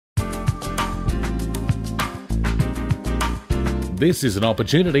This is an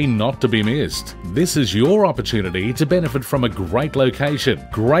opportunity not to be missed. This is your opportunity to benefit from a great location,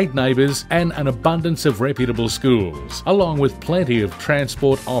 great neighbours and an abundance of reputable schools, along with plenty of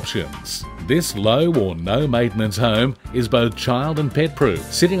transport options. This low or no maintenance home is both child and pet proof,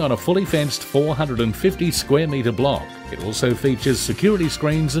 sitting on a fully fenced 450 square metre block. It also features security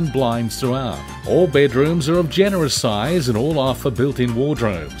screens and blinds throughout. All bedrooms are of generous size and all offer built-in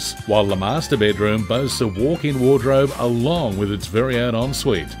wardrobes, while the master bedroom boasts a walk-in wardrobe along with its very own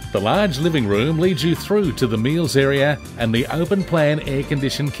ensuite. The large living room leads you through to the meals area and the open-plan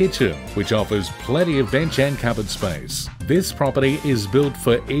air-conditioned kitchen, which offers plenty of bench and cupboard space. This property is built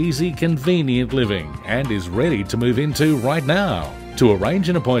for easy, convenient living and is ready to move into right now. To arrange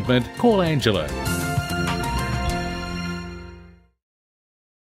an appointment, call Angela